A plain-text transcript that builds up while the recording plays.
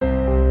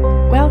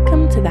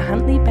to the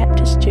Huntly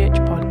Baptist Church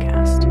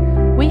podcast.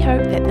 We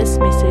hope that this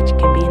message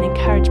can be an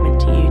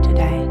encouragement to you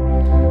today.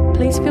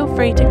 Please feel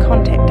free to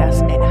contact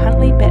us at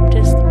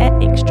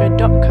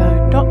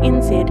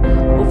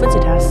huntlybaptist@extra.co.nz or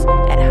visit us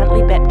at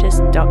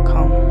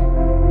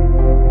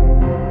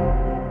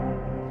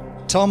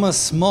huntlybaptist.com.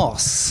 Thomas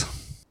Moss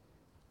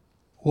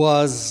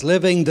was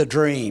living the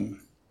dream.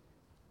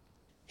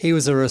 He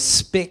was a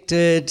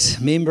respected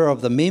member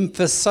of the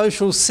Memphis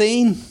social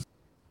scene.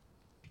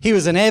 He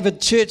was an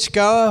avid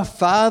churchgoer,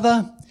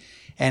 father,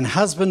 and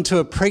husband to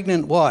a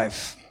pregnant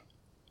wife.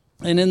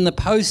 And in the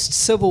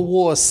post-Civil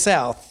War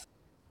South,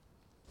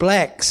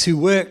 blacks who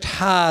worked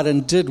hard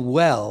and did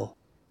well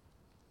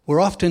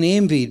were often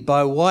envied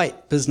by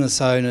white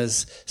business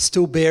owners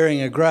still bearing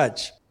a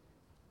grudge.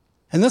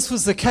 And this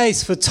was the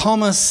case for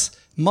Thomas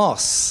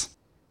Moss.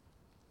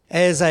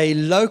 As a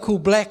local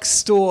black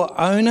store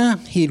owner,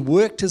 he'd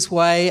worked his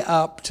way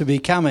up to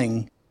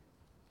becoming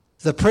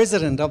the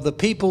president of the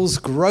People's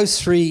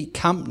Grocery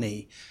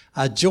Company,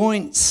 a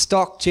joint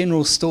stock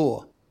general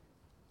store.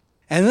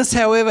 And this,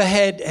 however,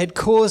 had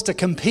caused a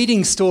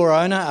competing store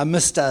owner, a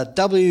Mr.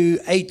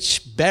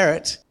 W.H.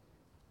 Barrett,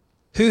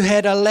 who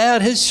had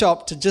allowed his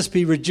shop to just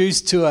be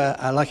reduced to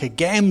a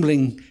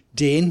gambling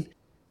den,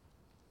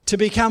 to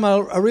become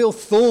a real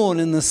thorn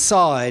in the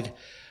side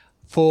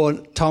for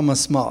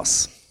Thomas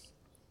Moss.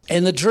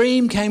 And the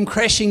dream came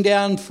crashing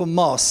down for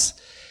Moss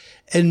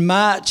in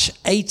March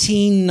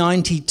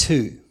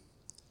 1892.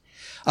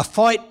 A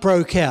fight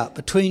broke out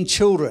between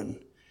children,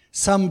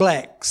 some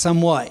black, some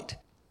white.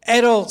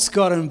 Adults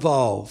got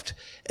involved,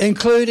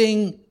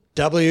 including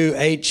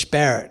W.H.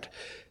 Barrett,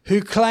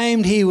 who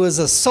claimed he was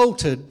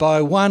assaulted by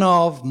one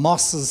of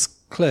Moss's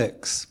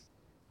clerks.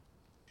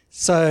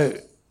 So,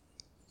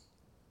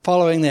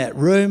 following that,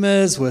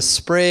 rumours were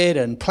spread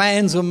and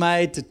plans were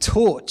made to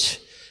torch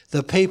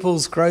the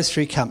People's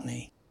Grocery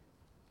Company.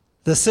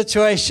 The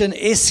situation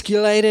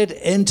escalated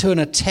into an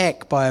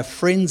attack by a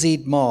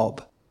frenzied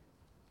mob.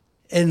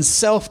 In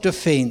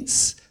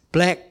self-defence,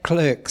 black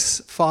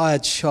clerks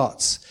fired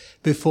shots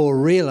before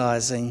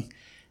realising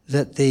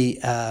that the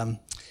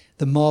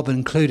mob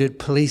included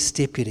police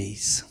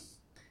deputies.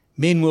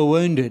 Men were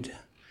wounded,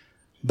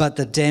 but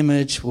the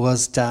damage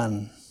was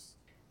done.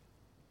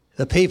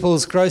 The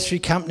People's Grocery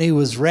Company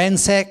was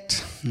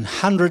ransacked in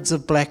hundreds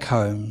of black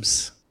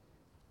homes.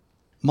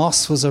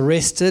 Moss was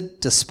arrested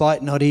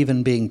despite not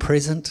even being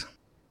present.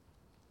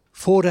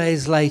 4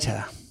 days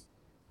later,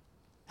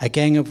 a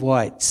gang of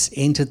whites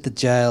entered the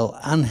jail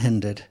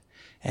unhindered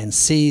and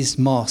seized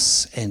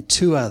Moss and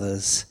two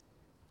others,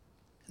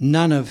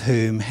 none of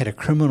whom had a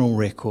criminal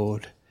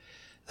record.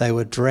 They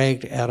were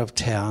dragged out of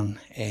town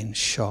and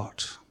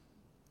shot.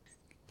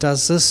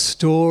 Does this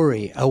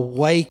story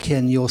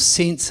awaken your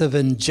sense of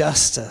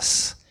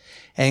injustice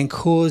and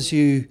cause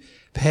you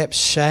perhaps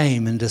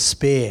shame and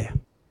despair?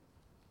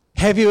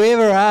 Have you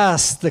ever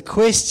asked the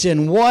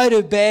question, why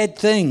do bad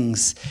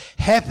things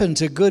happen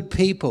to good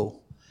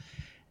people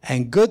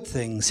and good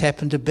things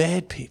happen to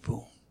bad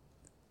people?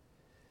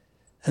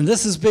 And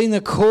this has been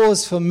the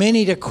cause for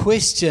many to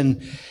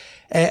question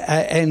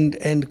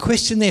and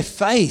question their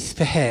faith,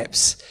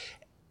 perhaps.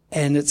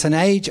 And it's an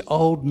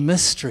age-old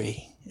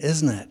mystery,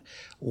 isn't it?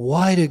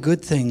 Why do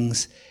good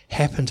things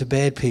happen to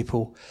bad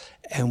people,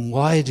 and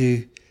why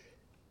do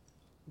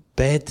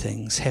bad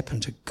things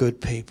happen to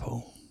good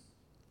people?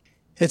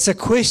 It's a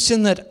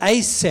question that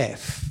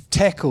Asaph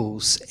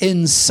tackles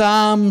in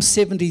Psalm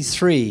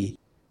 73.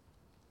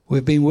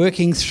 We've been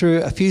working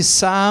through a few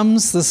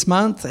Psalms this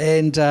month,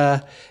 and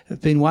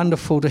it's been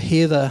wonderful to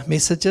hear the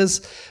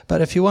messages.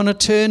 But if you want to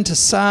turn to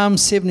Psalm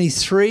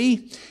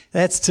 73,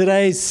 that's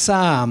today's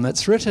Psalm.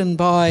 It's written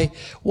by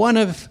one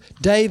of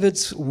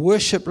David's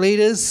worship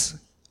leaders,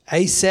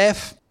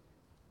 Asaph.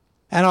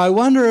 And I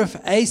wonder if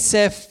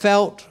Asaph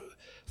felt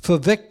for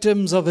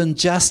victims of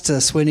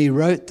injustice when he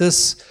wrote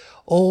this,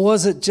 or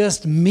was it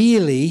just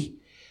merely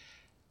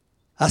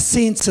a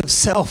sense of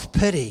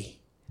self-pity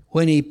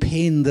when he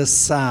penned this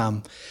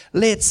psalm?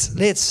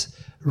 Let's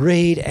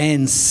read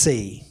and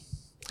see.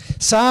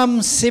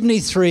 Psalm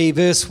 73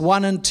 verse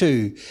 1 and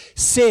 2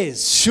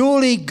 says,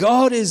 "Surely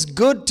God is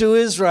good to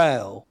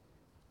Israel,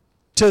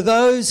 to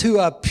those who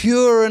are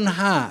pure in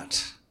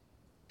heart.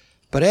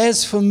 But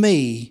as for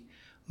me,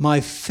 my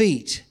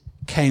feet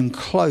came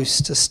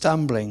close to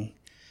stumbling.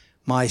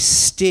 My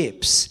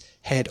steps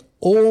had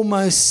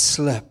almost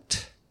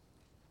slipped."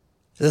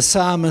 The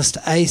psalmist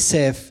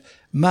Asaph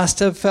must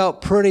have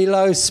felt pretty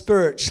low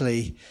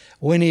spiritually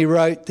when he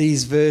wrote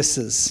these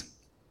verses.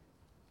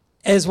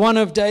 As one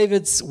of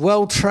David's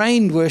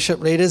well-trained worship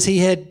leaders, he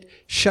had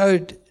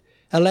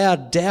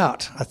allowed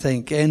doubt, I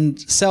think, and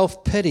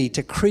self-pity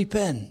to creep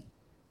in.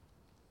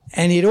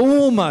 And he'd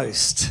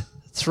almost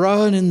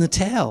thrown in the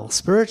towel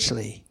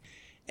spiritually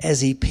as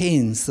he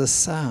pens this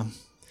psalm.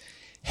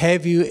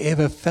 Have you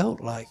ever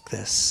felt like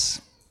this?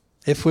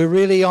 If we're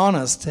really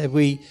honest, have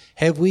we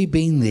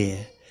been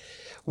there?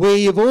 Where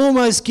you've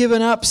almost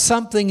given up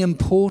something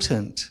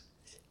important,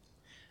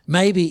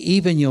 maybe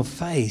even your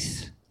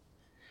faith.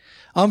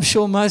 I'm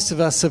sure most of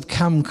us have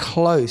come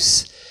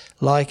close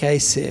like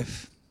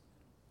Asaph.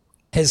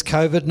 Has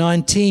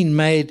COVID-19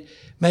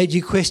 made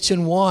you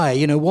question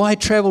why? Why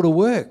travel to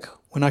work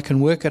when I can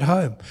work at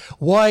home?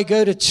 Why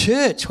go to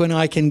church when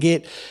I can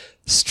get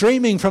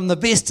streaming from the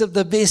best of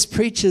the best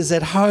preachers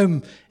at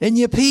home in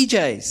your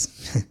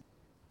PJs?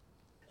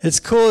 It's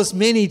caused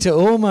many to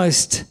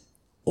almost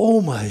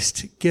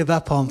give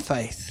up on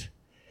faith,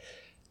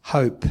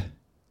 hope,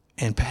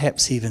 and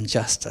perhaps even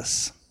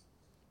justice.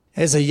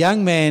 As a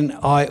young man,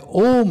 I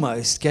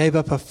almost gave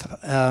up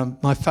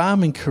my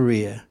farming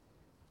career,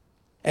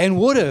 and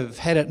would have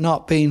had it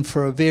not been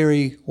for a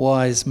very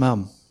wise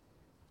mum.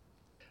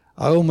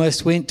 I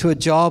almost went to a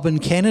job in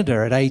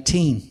Canada at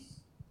 18.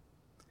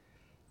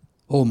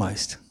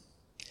 Almost.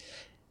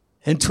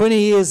 In 20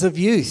 years of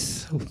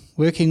youth,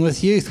 working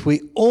with youth,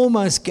 we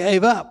almost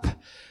gave up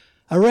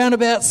around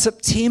about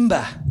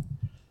September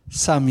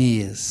some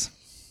years.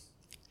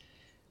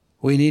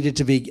 We needed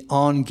to be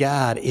on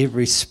guard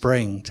every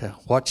spring to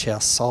watch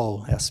our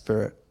soul, our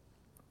spirit.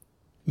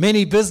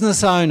 Many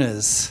business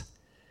owners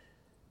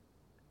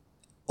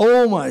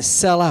almost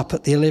sell up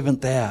at the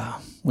 11th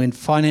hour when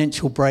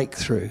financial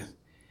breakthrough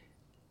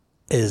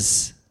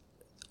is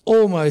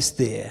almost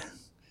there,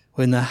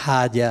 when the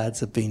hard yards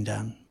have been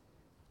done.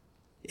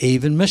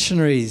 Even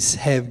missionaries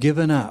have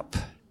given up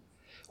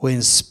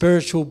when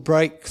spiritual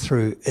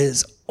breakthrough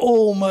is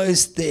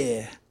almost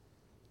there,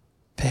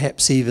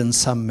 perhaps even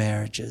some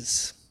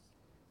marriages.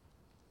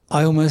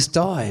 I almost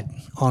died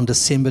on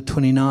December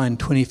 29,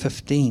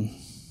 2015.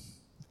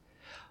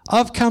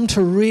 I've come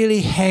to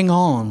really hang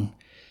on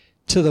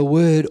to the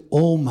word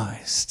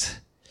almost,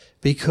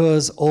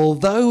 because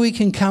although we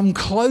can come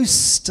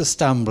close to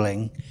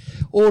stumbling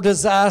or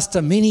disaster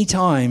many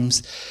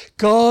times,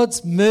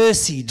 God's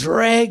mercy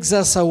drags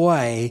us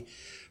away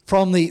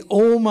from the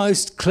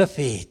almost cliff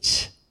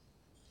edge.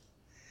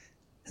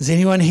 Is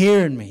anyone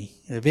hearing me?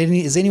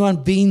 Has anyone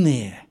been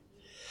there?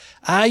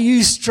 Are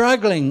you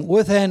struggling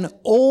with an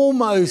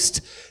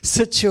almost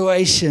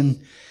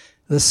situation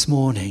this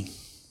morning?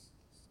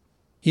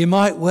 You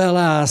might well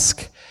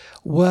ask,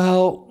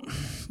 well,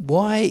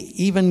 why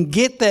even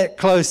get that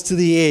close to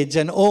the edge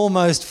and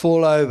almost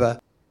fall over?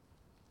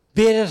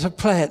 Better to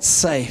play it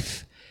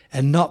safe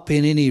and not be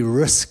in any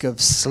risk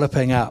of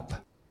slipping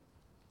up.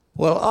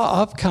 Well,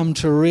 I've come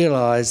to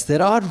realise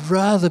that I'd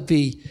rather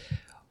be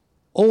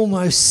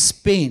almost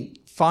spent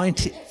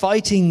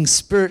fighting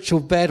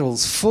spiritual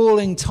battles,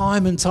 falling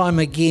time and time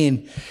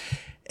again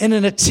in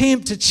an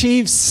attempt to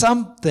achieve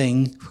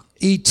something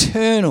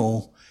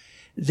eternal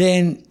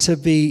than to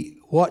be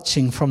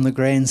watching from the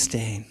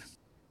grandstand.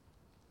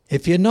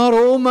 If you're not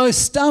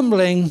almost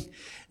stumbling,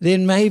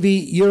 then maybe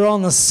you're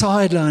on the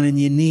sideline and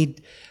you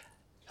need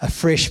a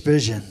fresh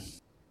vision.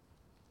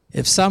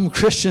 If some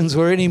Christians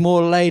were any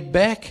more laid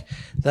back,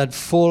 they'd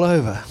fall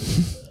over.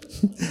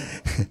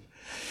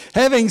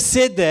 Having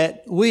said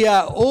that, we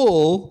are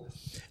all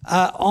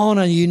on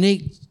a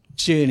unique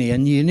journey, a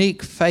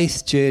unique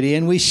faith journey,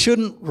 and we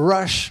shouldn't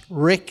rush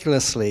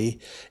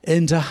recklessly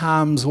into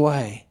harm's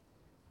way.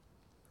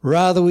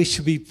 Rather, we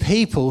should be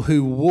people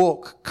who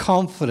walk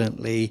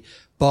confidently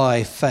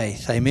by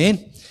faith.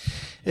 Amen?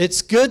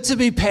 It's good to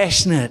be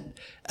passionate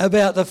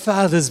about the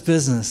Father's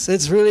business.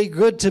 It's really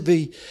good to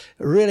be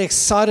really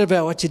excited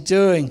about what you're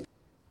doing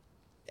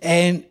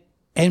and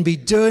be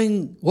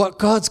doing what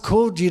God's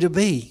called you to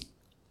be.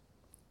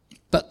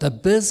 But the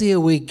busier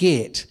we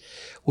get,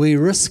 we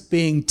risk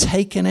being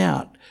taken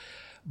out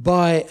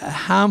by a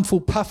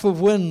harmful puff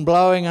of wind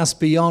blowing us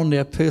beyond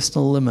our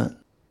personal limit.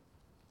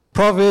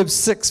 Proverbs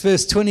 6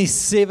 verse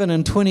 27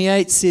 and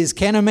 28 says,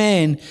 "Can a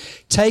man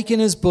take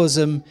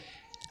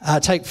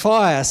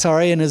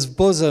fire in his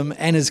bosom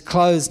and his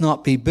clothes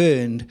not be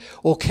burned?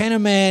 Or can a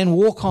man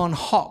walk on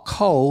hot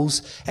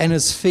coals and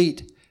his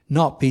feet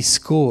not be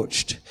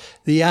scorched?"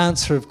 The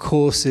answer, of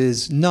course,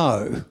 is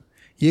no.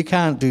 You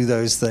can't do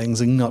those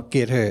things and not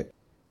get hurt.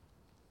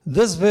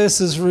 This verse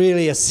is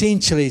really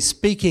essentially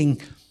speaking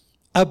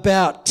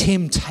about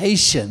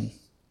temptation,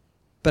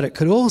 but it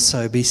could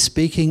also be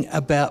speaking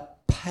about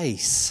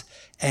pace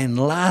and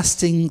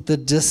lasting the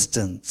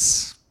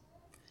distance.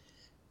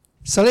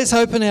 So let's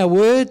open our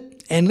word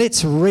and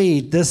let's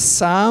read this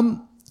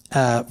psalm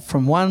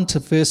from 1 to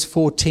verse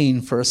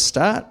 14 for a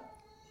start.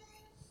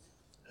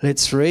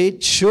 Let's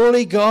read.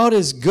 "Surely God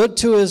is good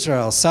to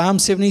Israel," Psalm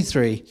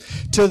 73,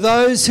 "to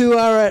those who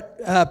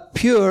are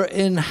pure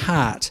in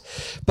heart.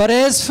 But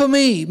as for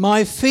me,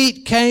 my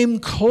feet came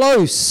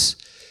close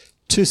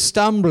to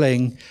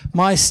stumbling.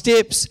 My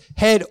steps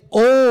had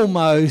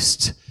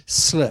almost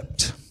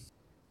slipped.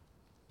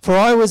 For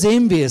I was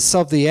envious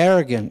of the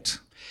arrogant,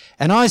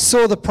 and I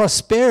saw the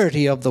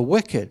prosperity of the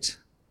wicked.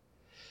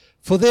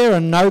 For there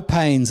are no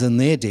pains in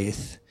their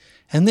death,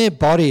 and their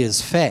body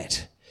is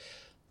fat.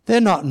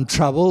 They're not in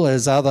trouble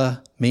as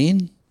other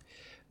men,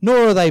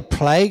 nor are they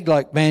plagued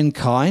like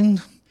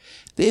mankind.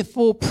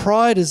 Therefore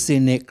pride is their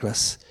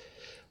necklace.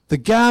 The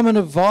garment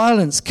of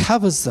violence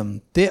covers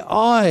them. Their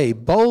eye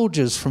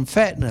bulges from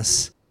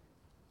fatness.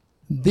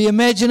 The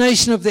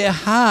imagination of their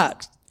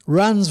heart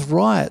runs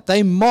riot.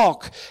 They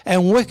mock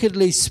and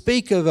wickedly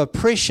speak of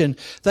oppression.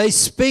 They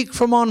speak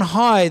from on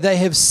high. They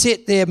have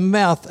set their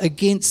mouth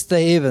against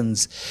the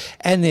heavens,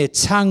 and their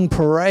tongue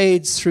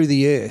parades through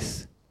the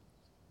earth.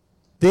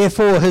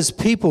 Therefore his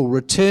people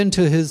return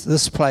to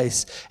this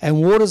place,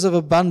 and waters of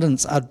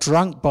abundance are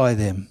drunk by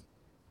them.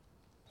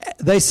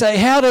 They say,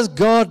 how does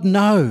God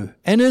know?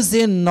 And is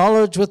there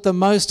knowledge with the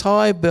Most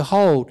High?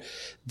 Behold,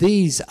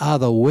 these are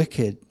the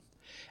wicked,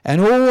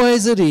 and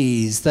always at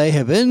ease. They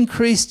have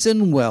increased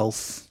in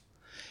wealth.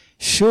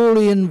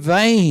 Surely in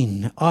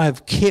vain I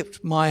have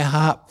kept my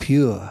heart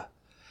pure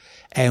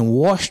and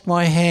washed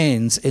my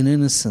hands in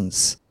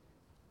innocence.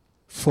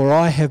 For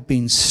I have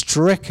been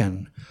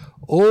stricken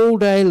all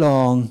day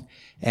long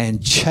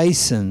and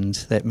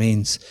chastened, that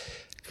means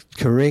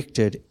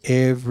corrected,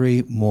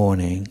 every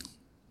morning.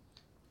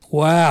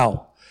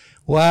 Wow.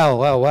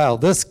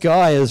 This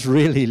guy is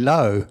really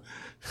low.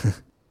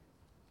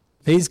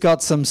 He's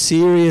got some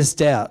serious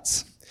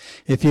doubts.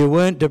 If you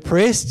weren't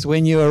depressed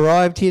when you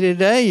arrived here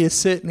today, you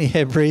certainly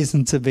have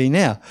reason to be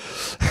now.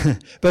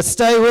 But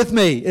stay with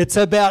me. It's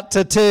about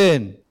to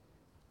turn.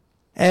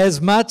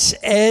 As much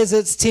as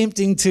it's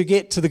tempting to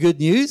get to the good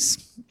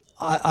news,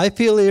 I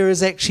feel there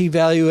is actually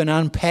value in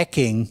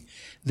unpacking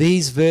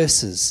these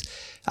verses,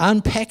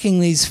 unpacking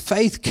these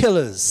faith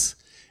killers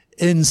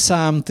in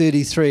Psalm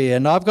 33.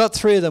 And I've got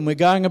 3 of them. We're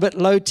going a bit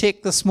low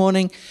tech this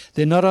morning.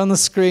 They're not on the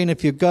screen.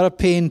 If you've got a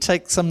pen,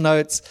 take some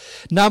notes.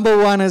 Number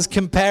 1 is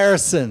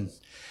comparison.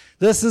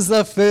 This is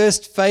the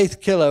first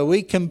faith killer.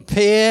 We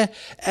compare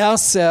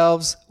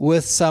ourselves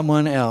with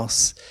someone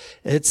else.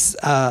 It's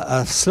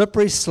a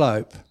slippery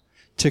slope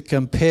to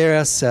compare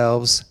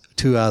ourselves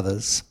to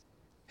others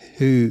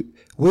who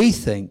we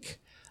think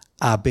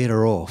are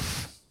better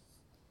off.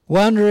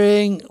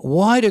 Wondering,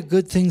 why do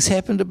good things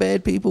happen to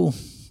bad people?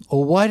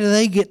 Or why do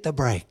they get the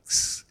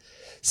breaks?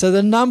 So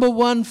the number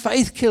 1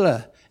 faith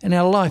killer in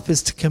our life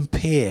is to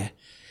compare.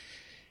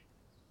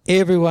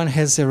 Everyone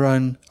has their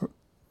own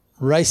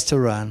race to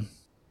run.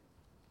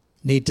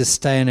 Need to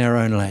stay in our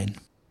own lane.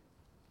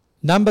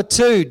 Number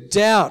 2,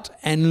 doubt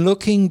and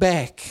looking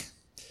back.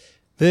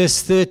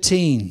 Verse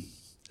 13.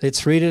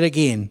 Let's read it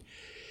again.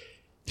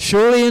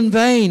 Surely in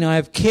vain I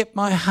have kept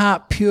my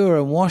heart pure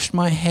and washed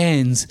my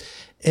hands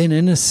in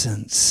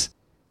innocence.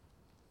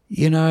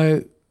 You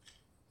know,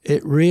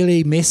 it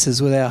really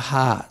messes with our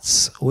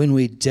hearts when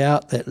we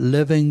doubt that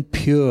living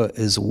pure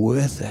is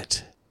worth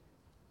it.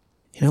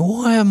 You know,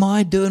 why am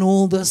I doing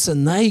all this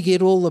and they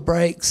get all the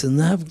breaks and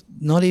they've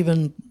not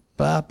even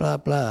blah, blah,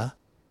 blah.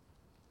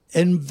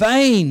 In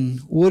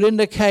vain would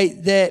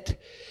indicate that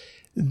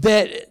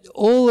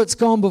all that's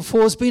gone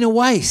before has been a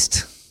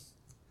waste.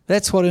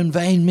 That's what in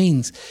vain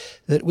means,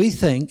 that we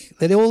think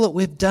that all that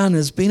we've done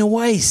has been a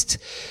waste.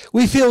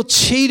 We feel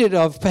cheated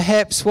of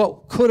perhaps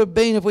what could have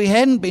been if we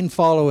hadn't been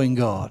following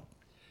God.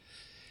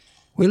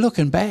 We're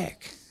looking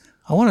back.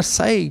 I want to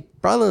say,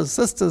 brothers,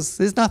 sisters,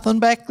 there's nothing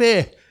back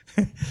there.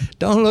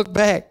 Don't look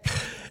back.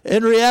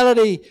 In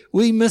reality,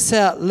 we miss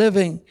out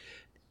living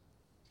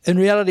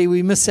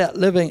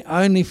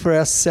only for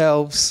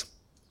ourselves.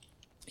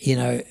 You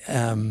know,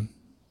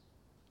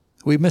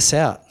 we miss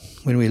out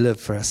when we live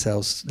for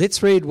ourselves.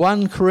 Let's read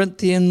 1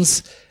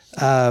 Corinthians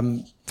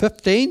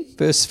 15,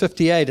 verse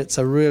 58. It's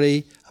a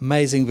really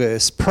amazing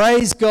verse.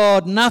 Praise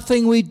God,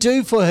 nothing we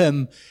do for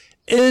him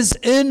is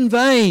in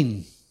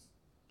vain.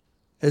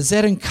 Is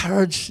that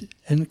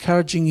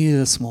encouraging you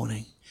this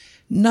morning?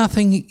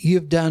 Nothing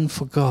you've done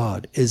for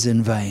God is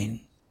in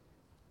vain.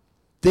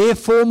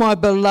 Therefore, my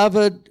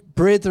beloved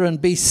brethren,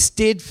 be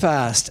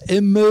steadfast,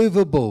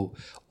 immovable,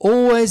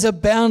 always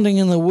abounding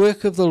in the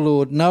work of the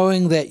Lord,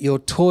 knowing that your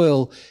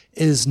toil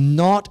is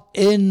not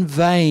in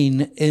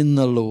vain in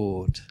the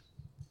Lord.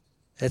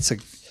 That's a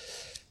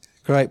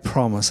great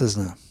promise,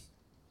 isn't it?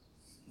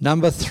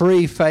 Number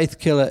 3 faith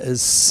killer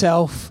is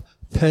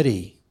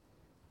self-pity.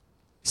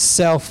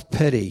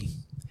 Self-pity.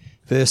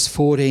 Verse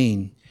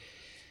 14.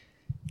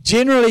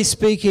 Generally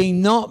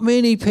speaking, not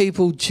many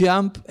people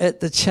jump at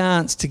the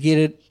chance to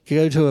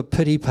go to a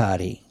pity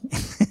party.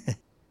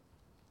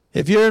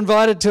 If you're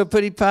invited to a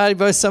pity party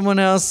by someone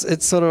else,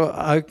 it's sort of,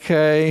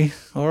 okay,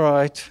 all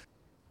right,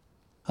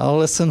 I'll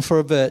listen for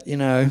a bit, you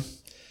know.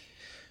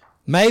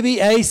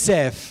 Maybe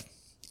Asaph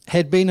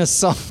had been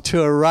assigned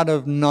to a run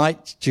of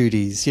night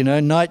duties, you know,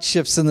 night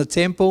shifts in the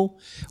temple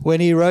when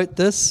he wrote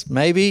this.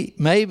 Maybe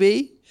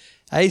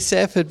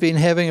Asaph had been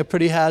having a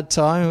pretty hard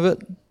time of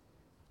it.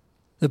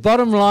 The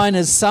bottom line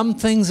is some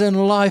things in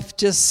life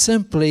just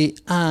simply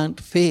aren't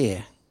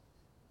fair.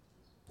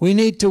 We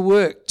need to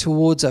work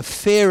towards a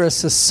fairer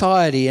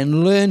society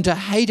and learn to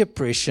hate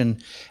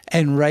oppression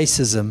and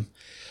racism.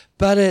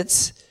 But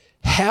it's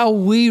how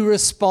we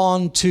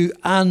respond to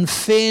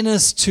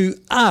unfairness to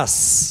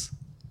us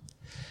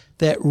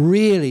that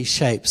really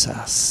shapes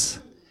us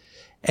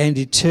and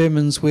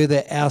determines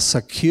whether our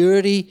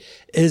security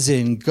is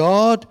in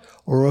God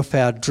or if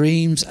our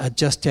dreams are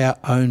just our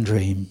own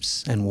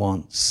dreams and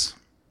wants.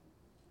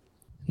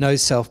 No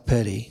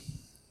self-pity.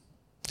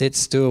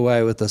 Let's do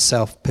away with the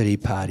self-pity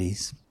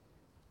parties.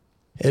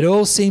 It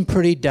all seemed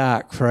pretty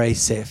dark for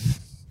Asaph.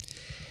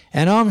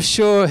 And I'm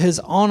sure his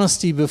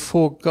honesty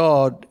before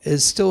God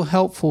is still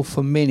helpful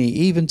for many,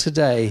 even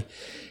today,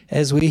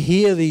 as we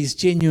hear these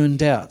genuine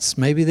doubts.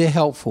 Maybe they're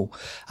helpful.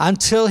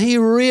 Until he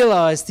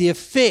realized the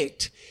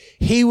effect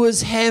he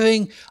was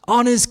having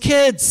on his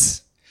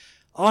kids,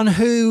 on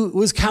who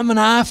was coming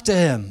after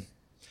him.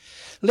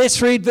 Let's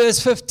read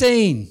verse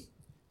 15.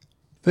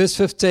 Verse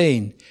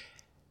 15.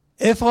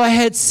 If I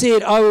had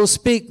said, I will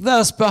speak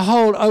thus,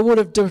 behold, I would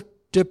have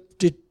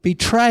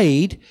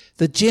betrayed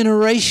the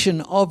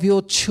generation of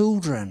your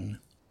children.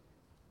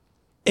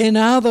 In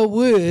other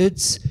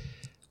words,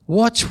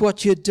 watch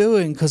what you're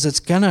doing because it's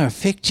going to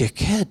affect your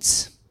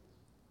kids.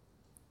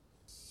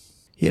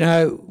 You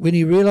know, when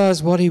he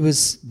realized what he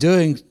was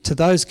doing to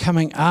those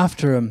coming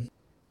after him,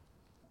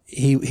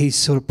 he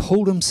sort of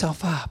pulled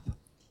himself up.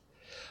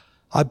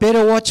 I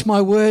better watch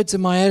my words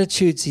and my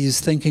attitudes, he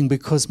was thinking,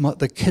 because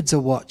the kids are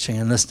watching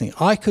and listening.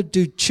 I could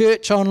do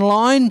church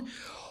online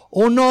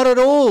or not at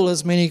all,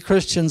 as many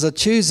Christians are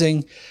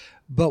choosing.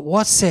 But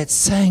what's that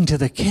saying to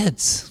the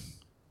kids?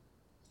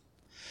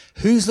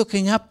 Who's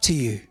looking up to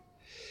you?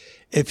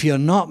 If you're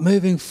not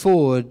moving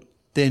forward,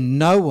 then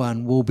no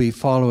one will be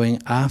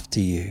following after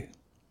you.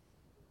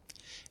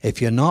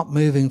 If you're not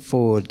moving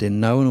forward,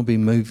 then no one will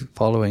be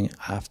following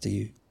after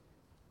you.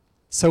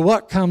 So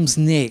what comes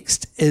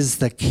next is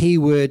the key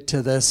word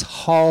to this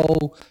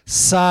whole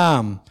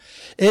psalm.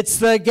 It's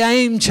the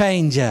game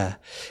changer.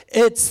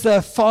 It's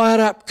the fired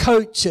up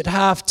coach at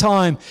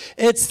halftime.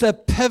 It's the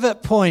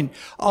pivot point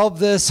of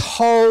this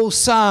whole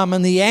psalm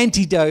and the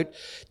antidote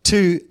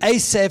to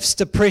Asaph's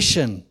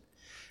depression.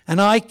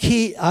 And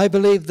I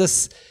believe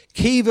this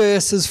key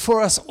verse is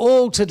for us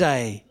all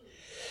today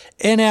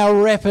in our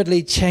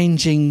rapidly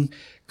changing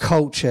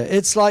culture.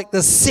 It's like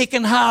the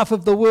second half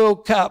of the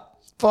World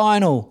Cup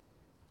final.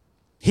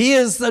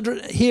 Here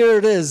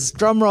it is,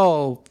 drum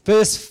roll,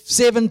 verse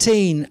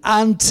 17.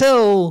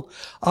 Until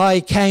I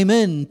came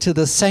into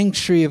the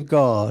sanctuary of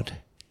God,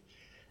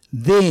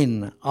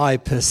 then I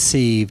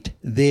perceived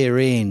their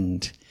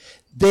end.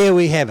 There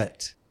we have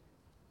it.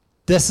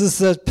 This is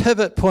the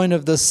pivot point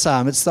of this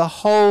psalm. It's the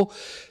whole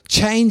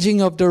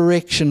changing of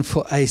direction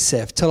for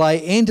Asaph. Till I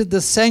entered the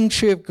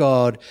sanctuary of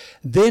God,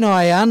 then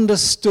I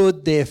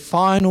understood their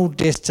final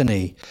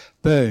destiny.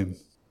 Boom.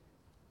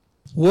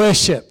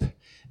 Worship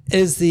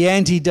is the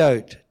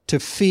antidote to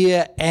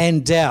fear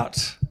and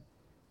doubt.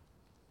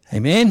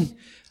 Amen.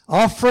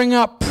 Offering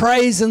up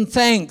praise and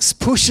thanks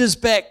pushes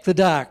back the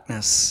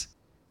darkness.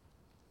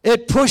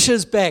 It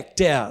pushes back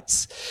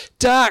doubts,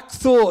 dark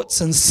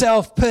thoughts and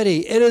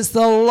self-pity. It is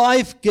the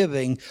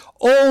life-giving,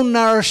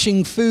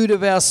 all-nourishing food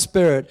of our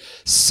spirit,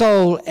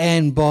 soul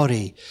and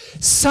body.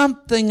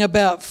 Something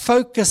about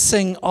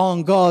focusing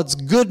on God's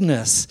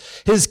goodness,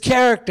 His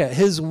character,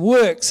 His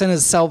works and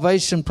His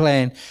salvation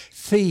plan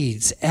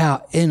feeds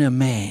our inner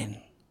man,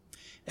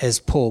 as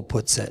Paul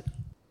puts it.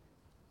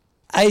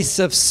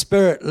 Asaph's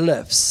spirit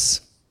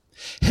lifts.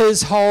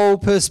 His whole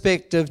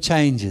perspective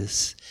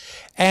changes.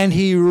 And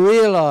he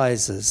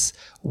realizes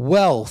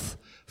wealth,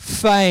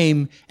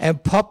 fame,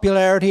 and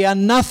popularity are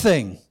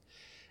nothing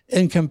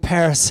in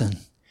comparison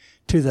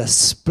to the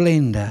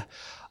splendor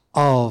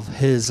of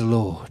his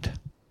Lord.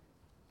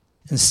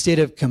 Instead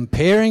of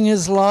comparing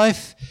his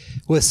life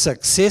with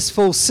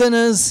successful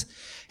sinners,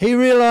 he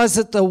realized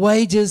that the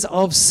wages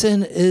of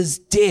sin is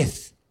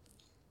death.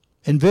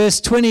 In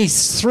verse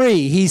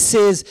 23, he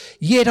says,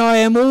 "Yet I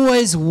am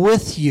always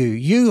with you.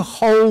 You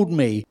hold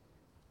me.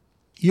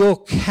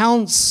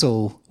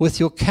 With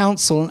your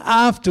counsel, and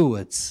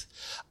afterwards,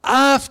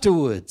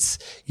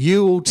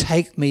 you will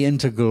take me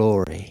into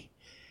glory."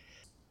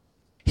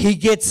 He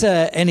gets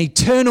an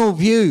eternal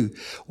view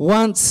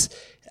once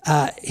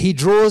he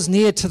draws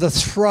near to the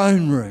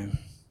throne room.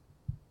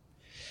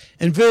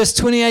 In verse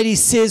 28, he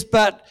says,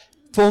 "But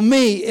for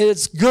me,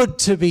 it's good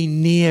to be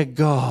near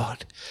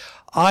God.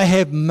 I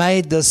have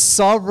made the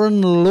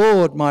sovereign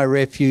Lord my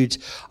refuge.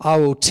 I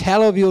will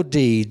tell of your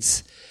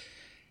deeds."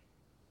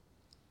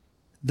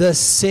 The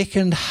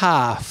second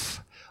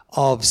half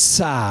of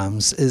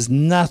Psalms is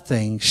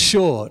nothing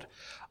short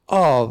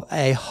of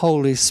a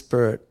Holy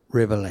Spirit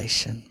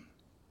revelation.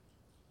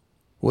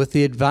 With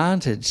the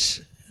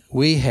advantage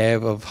we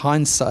have of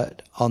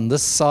hindsight on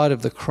this side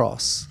of the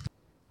cross,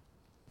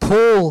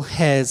 Paul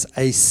has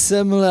a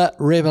similar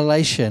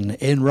revelation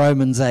in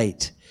Romans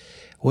 8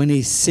 when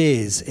he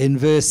says in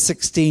verse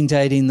 16 to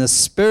 18, "The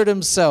Spirit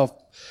himself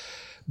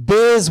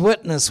bears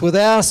witness with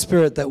our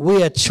spirit that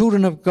we are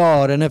children of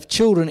God, and if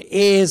children,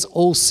 heirs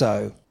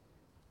also,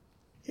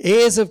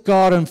 heirs of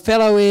God and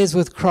fellow heirs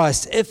with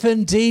Christ, if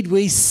indeed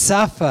we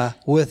suffer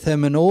with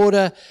him, in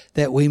order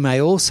that we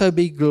may also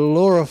be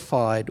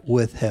glorified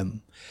with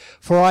him.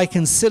 For I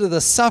consider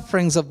the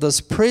sufferings of this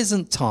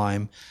present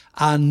time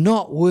are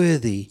not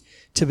worthy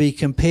to be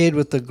compared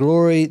with the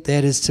glory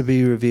that is to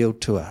be revealed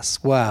to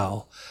us."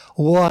 Wow,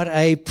 what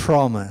a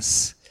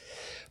promise.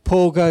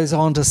 Paul goes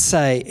on to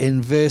say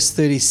in verse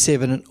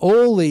 37, "In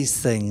all these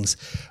things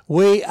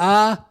we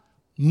are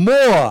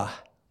more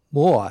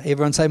More.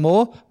 Everyone say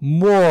more.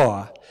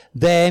 More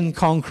than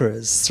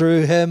conquerors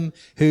through him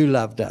who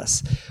loved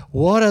us.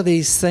 What are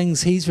these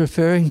things he's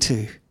referring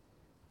to?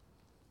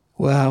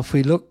 Well, if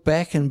we look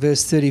back in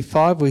verse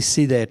 35, we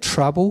see their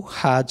trouble,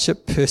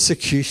 hardship,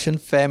 persecution,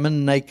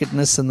 famine,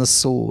 nakedness, and the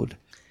sword.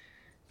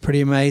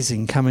 Pretty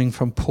amazing coming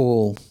from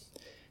Paul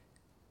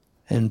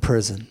in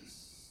prison.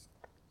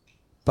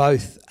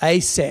 Both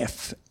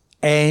Asaph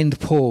and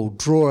Paul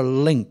draw a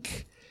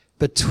link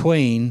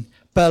between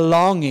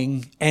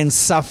belonging and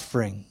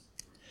suffering.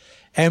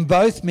 And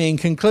both men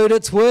conclude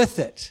it's worth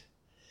it.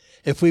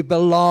 If we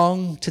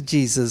belong to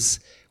Jesus,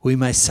 we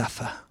may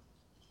suffer.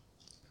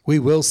 We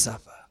will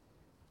suffer.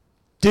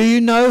 Do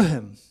you know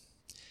him?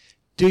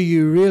 Do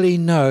you really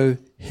know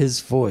his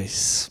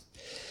voice?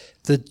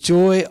 The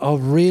joy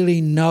of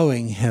really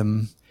knowing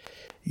him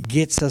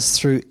gets us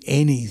through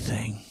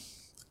anything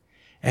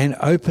and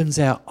opens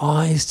our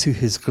eyes to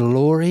his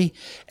glory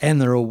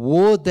and the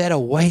reward that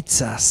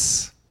awaits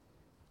us.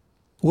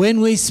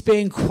 When we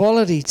spend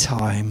quality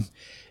time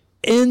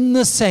in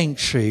the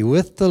sanctuary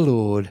with the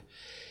Lord,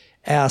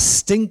 our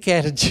stink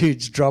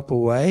attitudes drop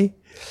away,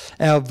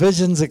 our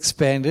vision's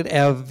expanded,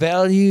 our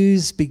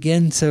values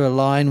begin to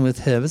align with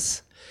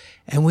his,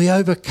 and we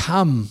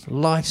overcome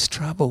life's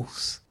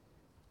troubles.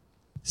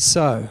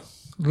 So,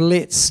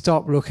 let's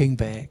stop looking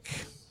back,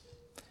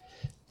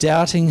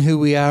 doubting who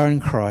we are in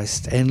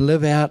Christ, and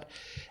live out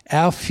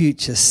our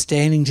future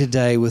standing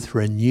today with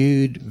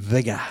renewed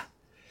vigour,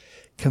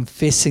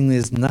 confessing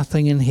there's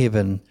nothing in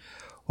heaven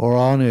or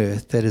on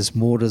earth that is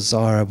more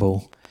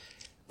desirable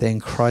than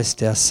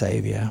Christ our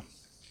Saviour.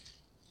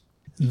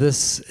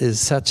 This is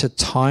such a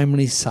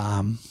timely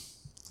psalm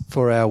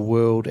for our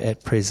world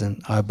at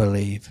present, I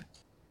believe.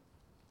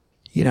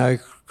 You know,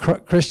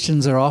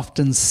 Christians are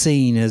often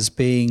seen as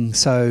being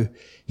so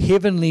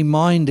heavenly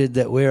minded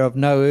that we're of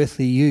no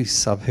earthly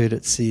use, I've heard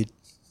it said.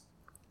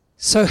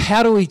 So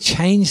how do we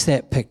change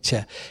that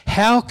picture?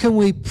 How can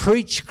we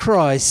preach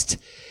Christ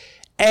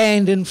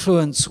and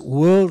influence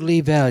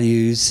worldly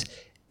values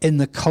in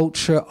the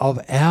culture of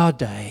our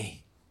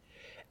day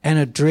and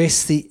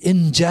address the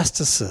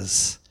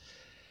injustices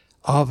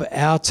of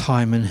our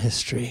time in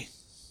history?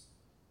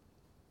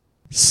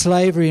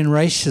 Slavery and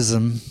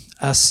racism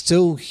are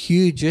still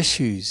huge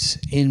issues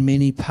in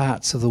many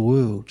parts of the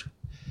world.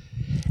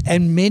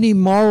 And many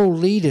moral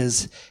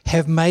leaders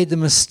have made the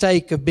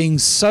mistake of being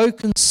so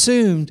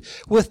consumed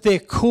with their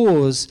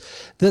cause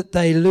that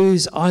they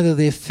lose either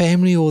their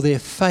family or their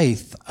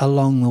faith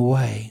along the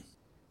way.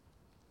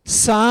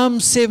 Psalm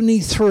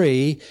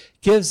 73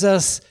 gives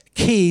us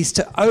keys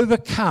to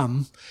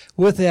overcome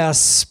with our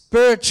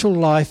spiritual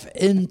life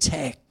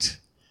intact.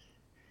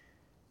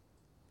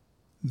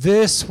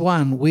 Verse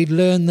 1, we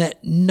learn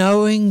that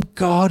knowing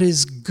God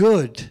is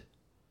good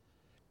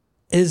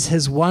is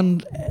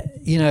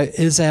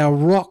is our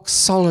rock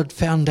solid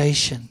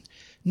foundation.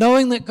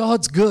 Knowing that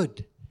God's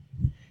good.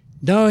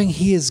 Knowing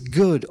he is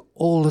good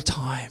all the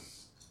time.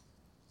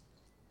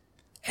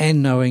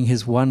 And knowing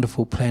his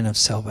wonderful plan of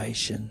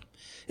salvation.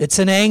 It's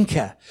an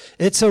anchor.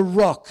 It's a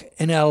rock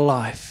in our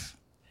life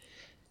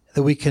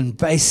that we can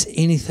base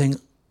anything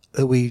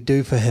that we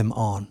do for him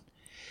on.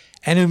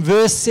 And in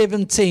verse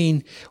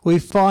 17, we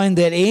find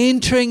that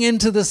entering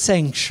into the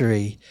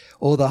sanctuary,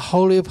 or the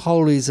Holy of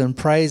Holies in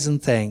praise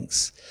and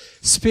thanks,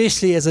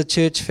 especially as a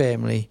church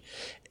family,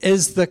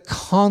 is the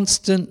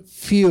constant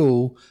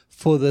fuel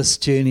for this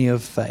journey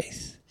of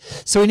faith.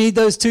 So we need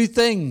those two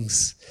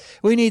things.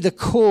 We need the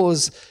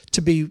cause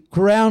to be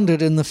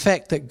grounded in the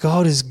fact that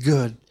God is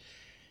good.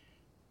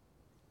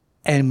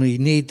 And we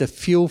need the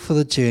fuel for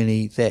the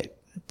journey, that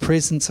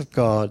presence of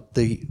God,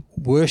 the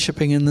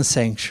worshipping in the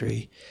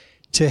sanctuary,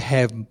 to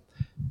have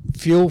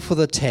fuel for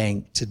the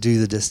tank to do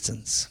the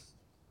distance.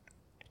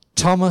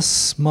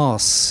 Thomas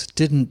Moss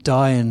didn't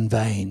die in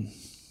vain.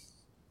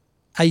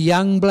 A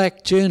young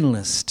black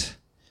journalist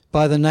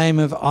by the name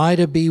of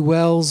Ida B.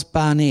 Wells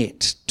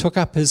Barnett took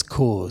up his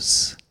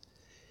cause,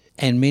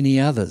 and many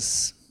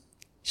others.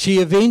 She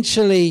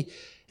eventually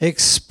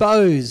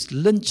exposed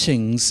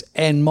lynchings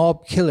and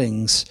mob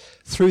killings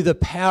through the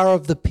power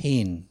of the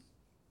pen,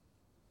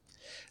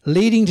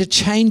 leading to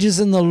changes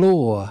in the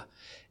law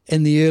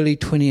in the early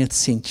 20th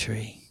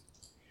century.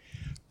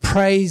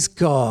 Praise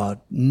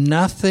God,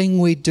 nothing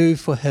we do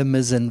for him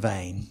is in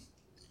vain.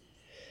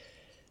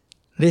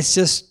 Let's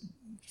just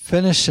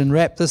finish and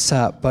wrap this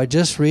up by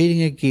just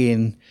reading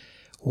again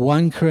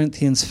 1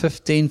 Corinthians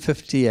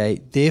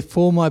 15:58.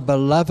 Therefore, my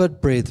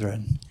beloved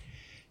brethren,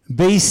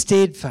 be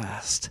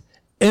steadfast,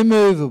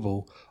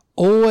 immovable,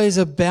 always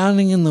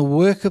abounding in the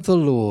work of the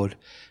Lord,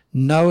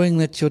 knowing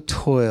that your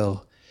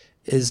toil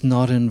is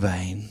not in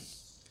vain.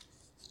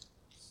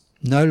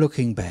 No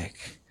looking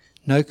back,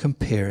 no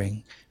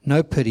comparing,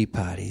 no pity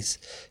parties.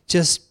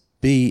 Just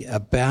be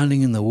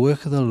abounding in the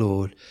work of the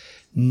Lord,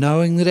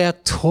 knowing that our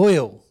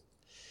toil.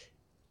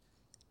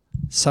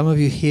 Some of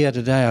you here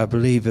today, I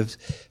believe, have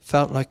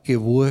felt like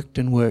you've worked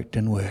and worked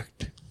and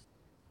worked.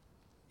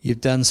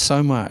 You've done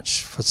so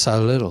much for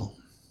so little,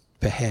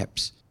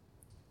 perhaps.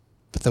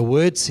 But the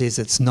word says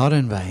it's not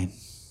in vain.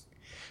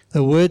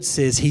 The word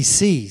says he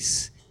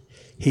sees.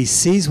 He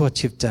sees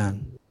what you've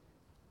done.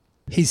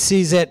 He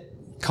sees that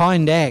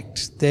kind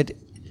act, that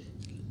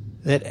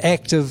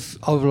act of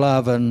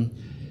love and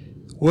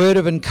word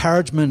of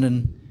encouragement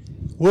and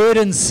word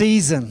in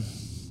season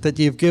that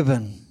you've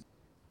given.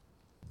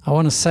 I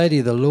want to say to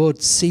you, the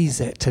Lord sees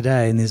that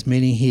today, and there's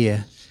many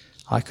here.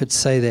 I could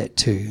say that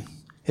too.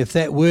 If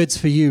that word's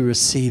for you,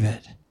 receive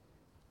it.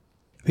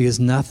 Because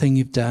nothing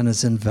you've done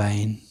is in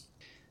vain.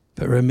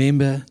 But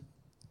remember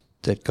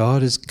that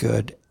God is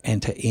good,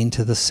 and to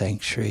enter the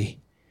sanctuary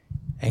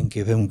and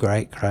give him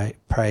great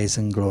praise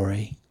and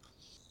glory.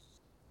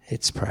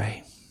 Let's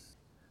pray.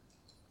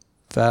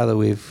 Father,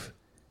 we've,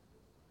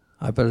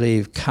 I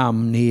believe,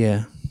 come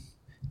near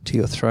to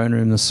your throne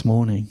room this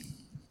morning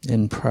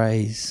in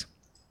praise.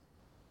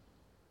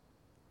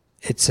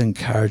 It's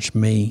encouraged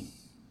me.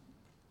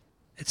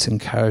 It's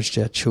encouraged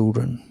our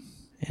children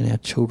and our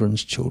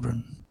children's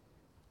children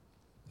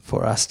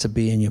for us to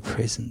be in your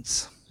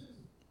presence.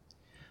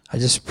 I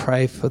just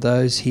pray for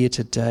those here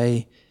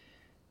today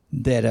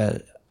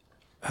that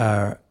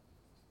are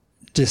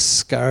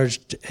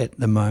discouraged at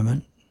the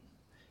moment,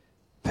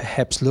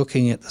 perhaps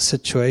looking at the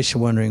situation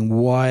wondering,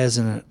 why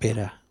isn't it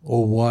better?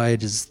 Or why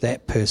does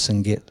that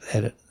person get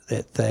that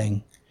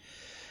thing?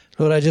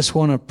 Lord, I just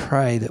want to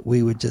pray that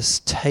we would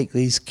just take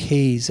these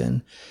keys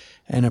and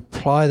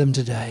apply them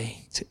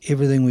today to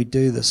everything we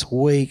do this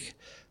week.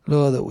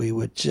 Lord, that we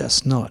would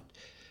just not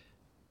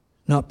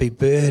be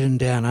burdened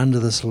down under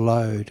this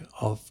load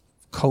of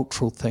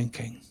cultural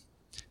thinking.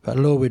 But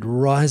Lord, we'd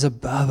rise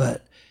above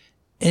it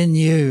in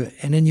you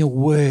and in your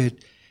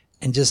word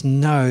and just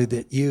know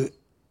that you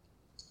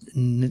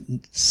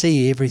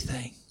see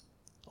everything,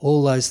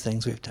 all those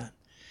things we've done.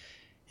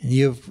 And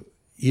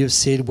you've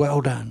said, well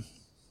done.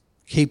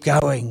 Keep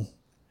going.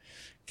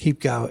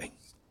 Keep going.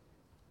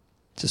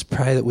 Just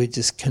pray that we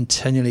just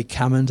continually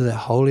come into the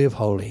Holy of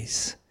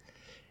Holies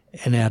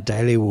in our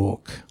daily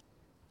walk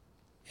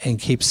and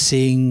keep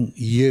seeing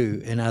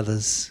you in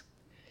others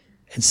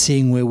and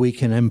seeing where we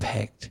can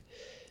impact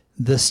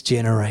this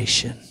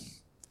generation,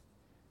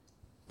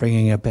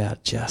 bringing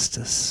about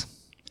justice,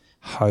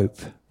 hope,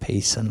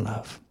 peace and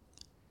love,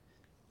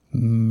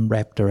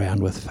 wrapped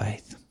around with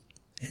faith.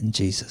 In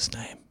Jesus'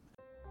 name.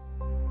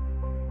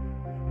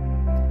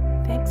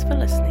 Thanks for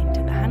listening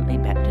to the Huntly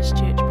Baptist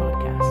Church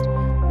podcast.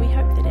 We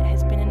hope that it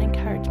has been an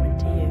encouragement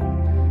to you.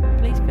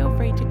 Please feel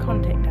free to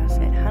contact us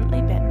at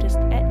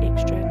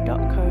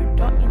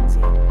huntlybaptist@extra.co.nz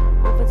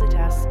or visit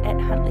us at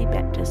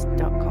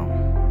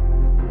huntlybaptist.com.